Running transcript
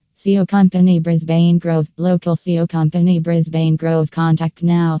SEO Company Brisbane Grove. Local SEO Company Brisbane Grove. Contact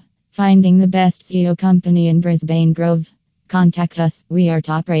now. Finding the best SEO company in Brisbane Grove. Contact us. We are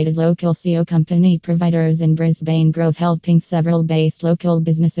top rated local SEO company providers in Brisbane Grove, helping several based local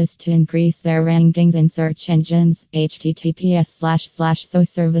businesses to increase their rankings in search engines. https:// SEO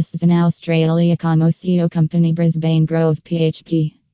services in Australia. Como SEO Company Brisbane Grove PHP.